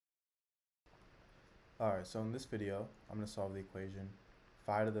Alright, so in this video, I'm going to solve the equation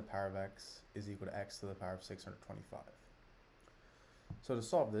 5 to the power of x is equal to x to the power of 625. So to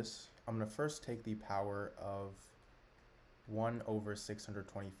solve this, I'm going to first take the power of 1 over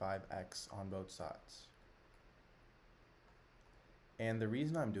 625x on both sides. And the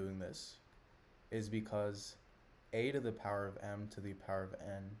reason I'm doing this is because a to the power of m to the power of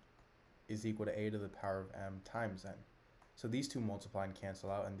n is equal to a to the power of m times n. So these two multiply and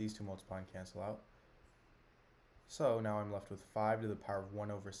cancel out, and these two multiply and cancel out. So now I'm left with 5 to the power of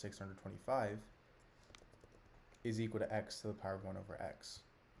 1 over 625 is equal to x to the power of 1 over x.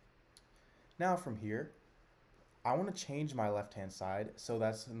 Now from here, I want to change my left-hand side so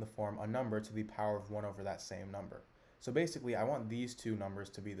that's in the form a number to the power of 1 over that same number. So basically, I want these two numbers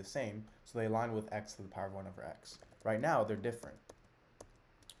to be the same, so they align with x to the power of 1 over x. Right now, they're different.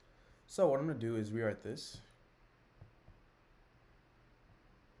 So what I'm going to do is rewrite this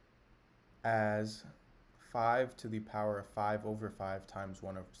as 5 to the power of 5 over 5 times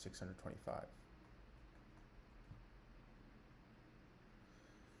 1 over 625.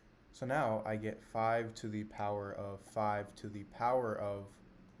 So now I get 5 to the power of 5 to the power of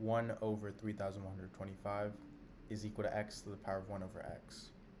 1 over 3,125 is equal to x to the power of 1 over x.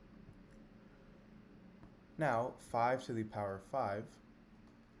 Now 5 to the power of 5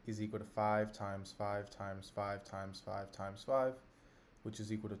 is equal to 5 times 5 times 5 times 5 times 5, which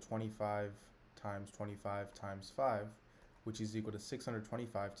is equal to 25 times 25 times 5, which is equal to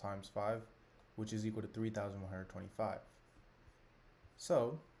 625 times 5, which is equal to 3,125.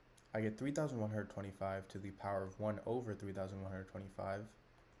 So I get 3,125 to the power of 1 over 3,125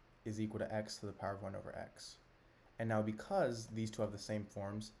 is equal to x to the power of 1 over x. And now because these two have the same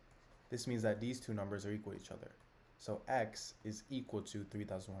forms, this means that these two numbers are equal to each other. So x is equal to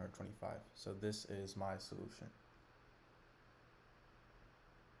 3,125. So this is my solution.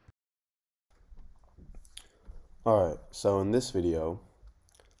 Alright, so in this video,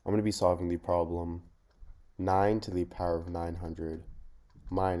 I'm going to be solving the problem 9 to the power of 900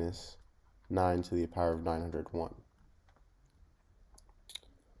 minus 9 to the power of 901.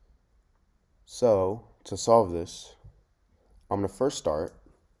 So, to solve this, I'm going to first start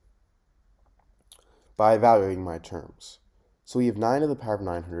by evaluating my terms. So we have 9 to the power of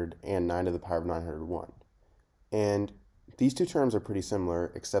 900 and 9 to the power of 901. And these two terms are pretty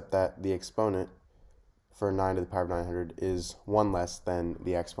similar, except that the exponent for 9 to the power of 900 is 1 less than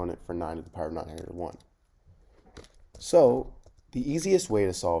the exponent for 9 to the power of 901. So the easiest way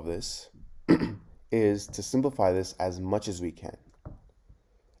to solve this is to simplify this as much as we can.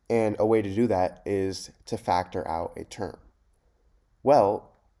 And a way to do that is to factor out a term. Well,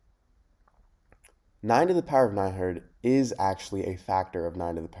 9 to the power of 900 is actually a factor of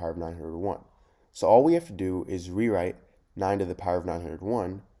 9 to the power of 901. So all we have to do is rewrite 9 to the power of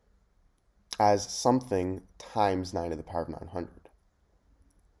 901 as something times 9 to the power of 900.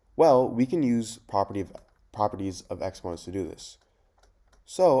 Well, we can use properties of exponents to do this.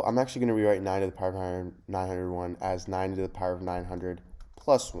 So I'm actually going to rewrite 9 to the power of 901 as 9 to the power of 900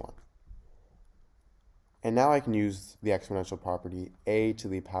 plus 1. And now I can use the exponential property a to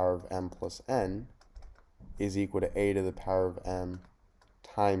the power of m plus n is equal to a to the power of m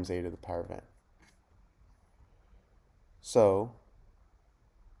times a to the power of n. So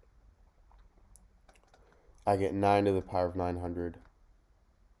I get 9 to the power of 900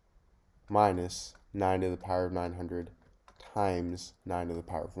 minus 9 to the power of 900 times 9 to the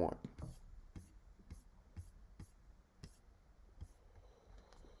power of 1.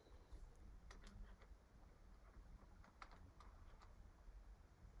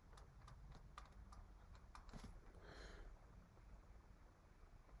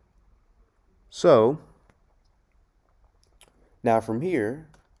 So now from here,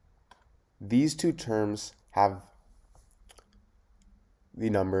 these two terms have the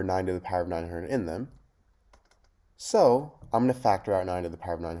number 9 to the power of 900 in them. So I'm going to factor out 9 to the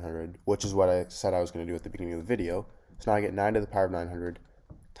power of 900, which is what I said I was going to do at the beginning of the video. So now I get 9 to the power of 900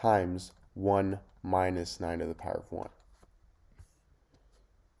 times 1 minus 9 to the power of 1.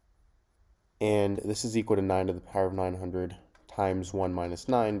 And this is equal to 9 to the power of 900 times 1 minus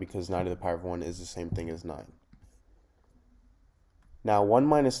 9, because 9 to the power of 1 is the same thing as 9. Now 1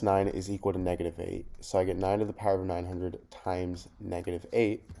 minus 9 is equal to negative 8, so I get 9 to the power of 900 times negative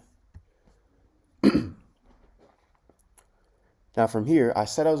 8. Now from here, I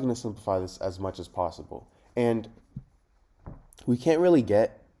said I was going to simplify this as much as possible, and we can't really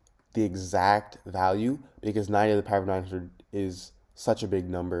get the exact value because 9 to the power of 900 is such a big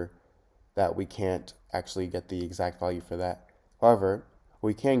number that we can't actually get the exact value for that. However, what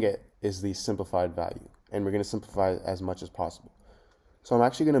we can get is the simplified value, and we're going to simplify it as much as possible. So I'm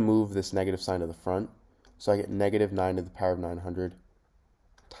actually going to move this negative sign to the front, So I get negative 9 to the power of 900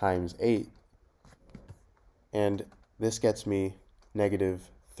 times 8. And this gets me negative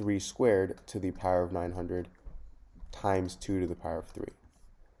 3 squared to the power of 900 times 2 to the power of 3.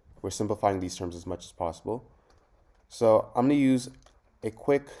 We're simplifying these terms as much as possible. So I'm going to use a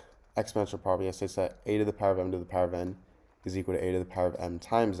quick exponential property that states that a to the power of m to the power of n is equal to a to the power of m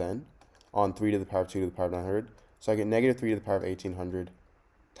times n on 3 to the power of 2 to the power of 900. So I get negative 3 to the power of 1800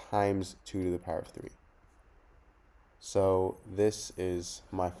 times 2 to the power of 3. So this is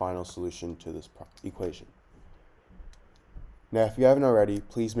my final solution to this equation. Now, if you haven't already,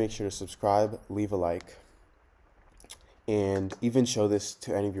 please make sure to subscribe, leave a like, and even show this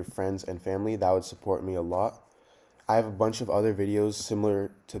to any of your friends and family. That would support me a lot. I have a bunch of other videos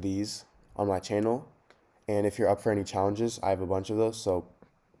similar to these on my channel, and if you're up for any challenges, I have a bunch of those, so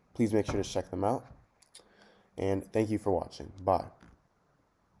please make sure to check them out. And thank you for watching. Bye.